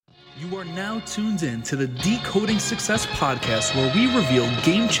You are now tuned in to the Decoding Success podcast, where we reveal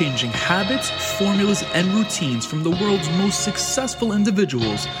game-changing habits, formulas, and routines from the world's most successful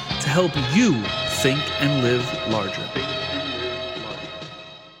individuals to help you think and live larger.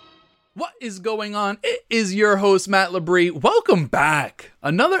 What is going on? It is your host, Matt Labrie. Welcome back.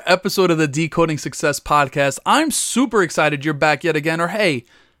 Another episode of the Decoding Success podcast. I'm super excited you're back yet again, or hey,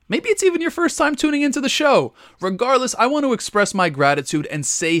 maybe it's even your first time tuning into the show. Regardless, I want to express my gratitude and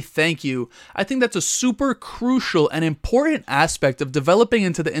say thank you. I think that's a super crucial and important aspect of developing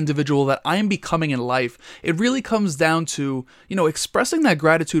into the individual that I am becoming in life. It really comes down to, expressing that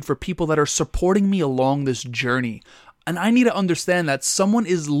gratitude for people that are supporting me along this journey. And I need to understand that someone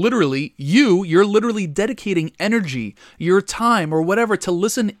is literally, you're literally dedicating energy, your time, or whatever to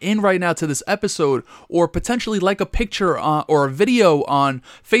listen in right now to this episode, or potentially like a picture or a video on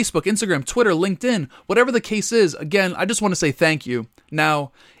Facebook, Instagram, Twitter, LinkedIn, whatever the case is. Again, I just want to say thank you.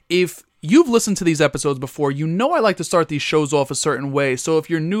 Now, if you've listened to these episodes before, you know I like to start these shows off a certain way. So if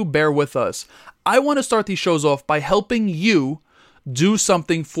you're new, bear with us. I want to start these shows off by helping you do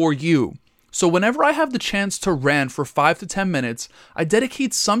something for you. So whenever I have the chance to rant for 5 to 10 minutes, I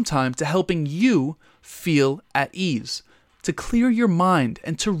dedicate some time to helping you feel at ease, to clear your mind,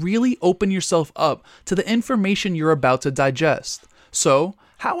 and to really open yourself up to the information you're about to digest. So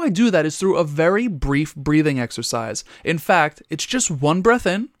how I do that is through a very brief breathing exercise. In fact, it's just one breath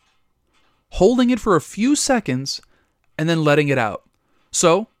in, holding it for a few seconds, and then letting it out.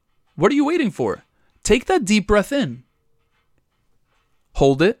 So what are you waiting for? Take that deep breath in,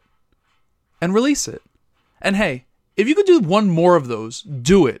 hold it, and release it. And hey, if you could do one more of those,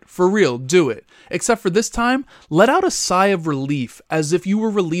 do it. For real, do it. Except for this time, let out a sigh of relief as if you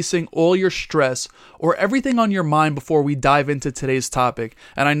were releasing all your stress or everything on your mind before we dive into today's topic.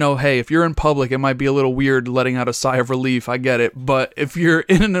 And I know, hey, if you're in public, it might be a little weird letting out a sigh of relief. I get it. But if you're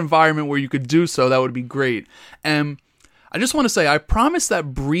in an environment where you could do so, that would be great. And I just want to say, I promise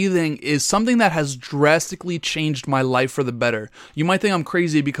that breathing is something that has drastically changed my life for the better. You might think I'm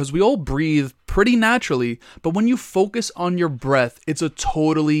crazy because we all breathe pretty naturally, but when you focus on your breath, it's a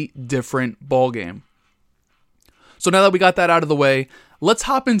totally different ballgame. So now that we got that out of the way, let's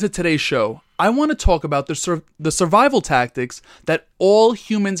hop into today's show. I want to talk about the survival tactics that all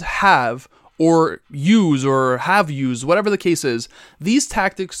humans have or use or have used, whatever the case is. These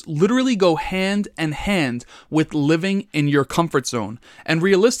tactics literally go hand in hand with living in your comfort zone. And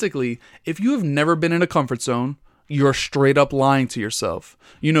realistically, if you have never been in a comfort zone, you're straight up lying to yourself.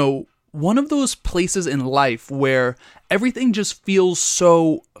 One of those places in life where everything just feels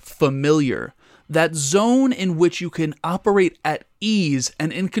so familiar. That zone in which you can operate at ease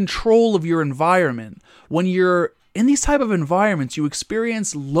and in control of your environment. When you're in these type of environments, you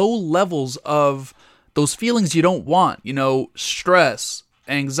experience low levels of those feelings you don't want, stress,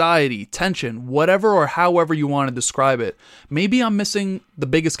 anxiety, tension, whatever or however you want to describe it. Maybe I'm missing the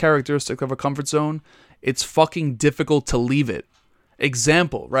biggest characteristic of a comfort zone. It's fucking difficult to leave it.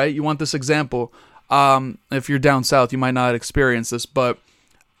 Example, right? You want this example. If you're down south, you might not experience this, but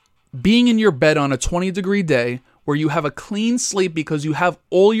being in your bed on a 20-degree day where you have a clean slate because you have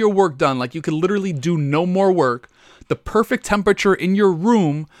all your work done, like you could literally do no more work, the perfect temperature in your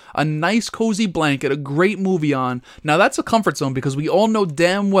room, a nice cozy blanket, a great movie on. Now that's a comfort zone because we all know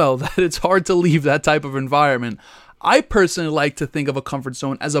damn well that it's hard to leave that type of environment. I personally like to think of a comfort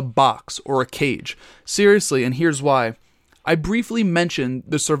zone as a box or a cage. Seriously, and here's why. I briefly mentioned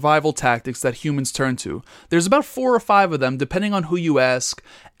the survival tactics that humans turn to. There's about 4 or 5 of them, depending on who you ask,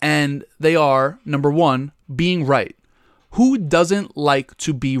 and they are, number 1, being right. Who doesn't like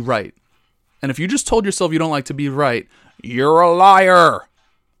to be right? And if you just told yourself you don't like to be right, you're a liar.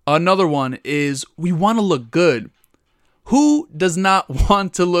 Another one is we want to look good. Who does not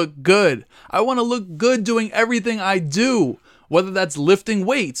want to look good? I want to look good doing everything I do. Whether that's lifting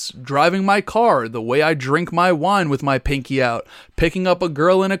weights, driving my car, the way I drink my wine with my pinky out, picking up a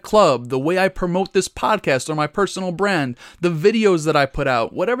girl in a club, the way I promote this podcast or my personal brand, the videos that I put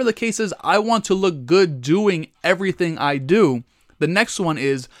out, whatever the case is, I want to look good doing everything I do. The next one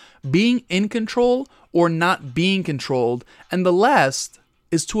is being in control or not being controlled. And the last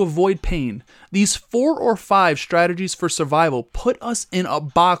is to avoid pain. These 4 or 5 strategies for survival put us in a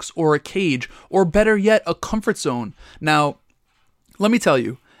box or a cage, or better yet, a comfort zone. Now, let me tell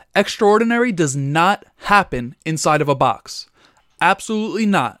you, extraordinary does not happen inside of a box. Absolutely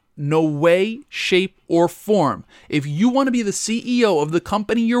not. No way, shape, or form. If you want to be the CEO of the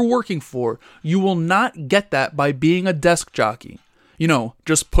company you're working for, you will not get that by being a desk jockey.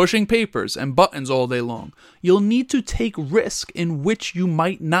 just pushing papers and buttons all day long. You'll need to take risk in which you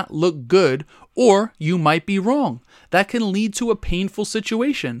might not look good or you might be wrong. That can lead to a painful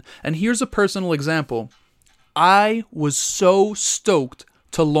situation. And here's a personal example. I was so stoked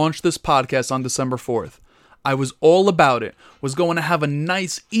to launch this podcast on December 4th. I was all about it. Was going to have a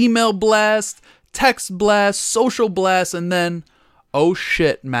nice email blast, text blast, social blast, and then, oh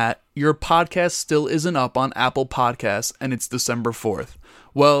shit, Matt, your podcast still isn't up on Apple Podcasts and it's December 4th.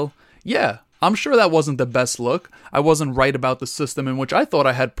 Well, yeah, I'm sure that wasn't the best look. I wasn't right about the system in which I thought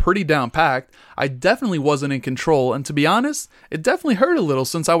I had pretty down packed. I definitely wasn't in control, and to be honest, it definitely hurt a little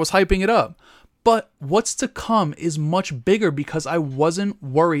since I was hyping it up. But what's to come is much bigger because I wasn't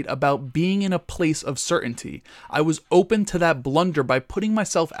worried about being in a place of certainty. I was open to that blunder by putting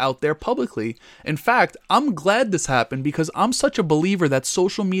myself out there publicly. In fact, I'm glad this happened because I'm such a believer that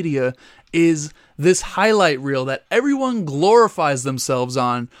social media is this highlight reel that everyone glorifies themselves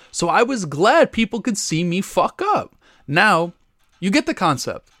on. So I was glad people could see me fuck up. Now, you get the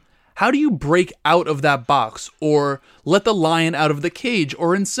concept. How do you break out of that box or let the lion out of the cage?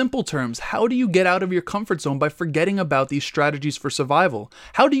 Or in simple terms, how do you get out of your comfort zone by forgetting about these strategies for survival?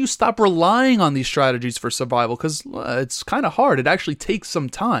 How do you stop relying on these strategies for survival? Because it's kind of hard. It actually takes some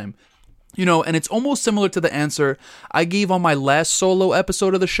time. And it's almost similar to the answer I gave on my last solo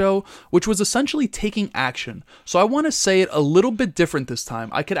episode of the show, which was essentially taking action. So I want to say it a little bit different this time.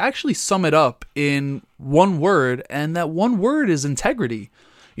 I could actually sum it up in one word, and that one word is integrity.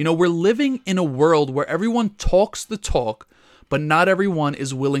 We're living in a world where everyone talks the talk, but not everyone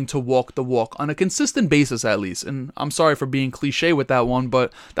is willing to walk the walk on a consistent basis, at least. And I'm sorry for being cliche with that one,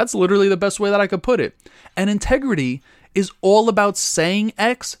 but that's literally the best way that I could put it. And integrity is all about saying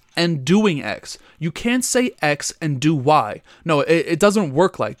X and doing X. You can't say X and do Y. No, it doesn't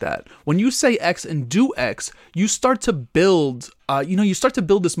work like that. When you say X and do X, you start to build, you start to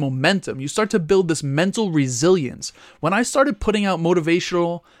build this momentum. You start to build this mental resilience. When I started putting out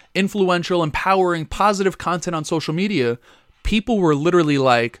motivational, influential, empowering, positive content on social media, people were literally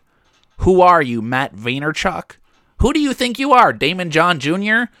like, "Who are you, Matt Vaynerchuk? Who do you think you are, Damon John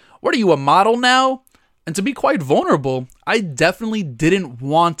Jr.? What are you, a model now?" And to be quite vulnerable, I definitely didn't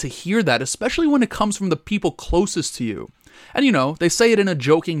want to hear that, especially when it comes from the people closest to you. And they say it in a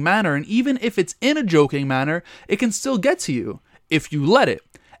joking manner, and even if it's in a joking manner, it can still get to you if you let it.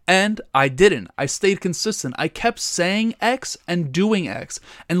 And I didn't. I stayed consistent. I kept saying X and doing X.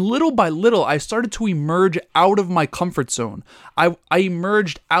 And little by little, I started to emerge out of my comfort zone. I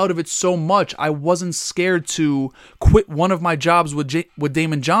emerged out of it so much, I wasn't scared to quit one of my jobs with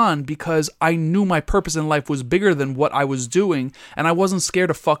Damon John because I knew my purpose in life was bigger than what I was doing. And I wasn't scared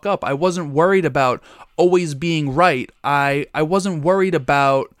to fuck up. I wasn't worried about always being right. I wasn't worried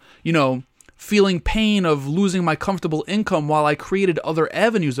about, feeling pain of losing my comfortable income while I created other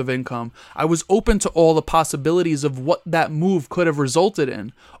avenues of income. I was open to all the possibilities of what that move could have resulted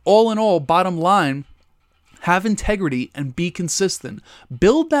in. All in all, bottom line, have integrity and be consistent.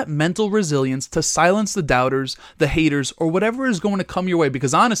 Build that mental resilience to silence the doubters, the haters, or whatever is going to come your way.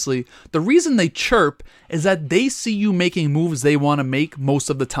 Because honestly, the reason they chirp is that they see you making moves they want to make most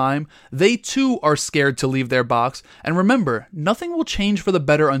of the time. They too are scared to leave their box. And remember, nothing will change for the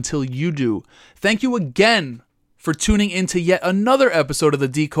better until you do. Thank you again for tuning into yet another episode of the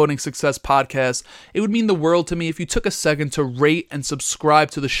Decoding Success podcast. It would mean the world to me if you took a second to rate and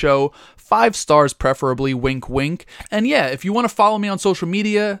subscribe to the show. 5 stars preferably, wink wink. And yeah, if you want to follow me on social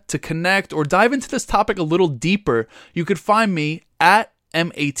media to connect or dive into this topic a little deeper, you could find me at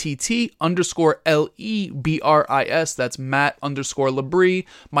MATT_LEBRIS. That's Matt_Labrie.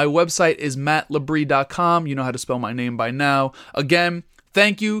 My website is mattlabrie.com. You know how to spell my name by now. Again,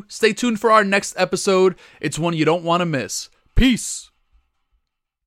 thank you. Stay tuned for our next episode. It's one you don't want to miss. Peace.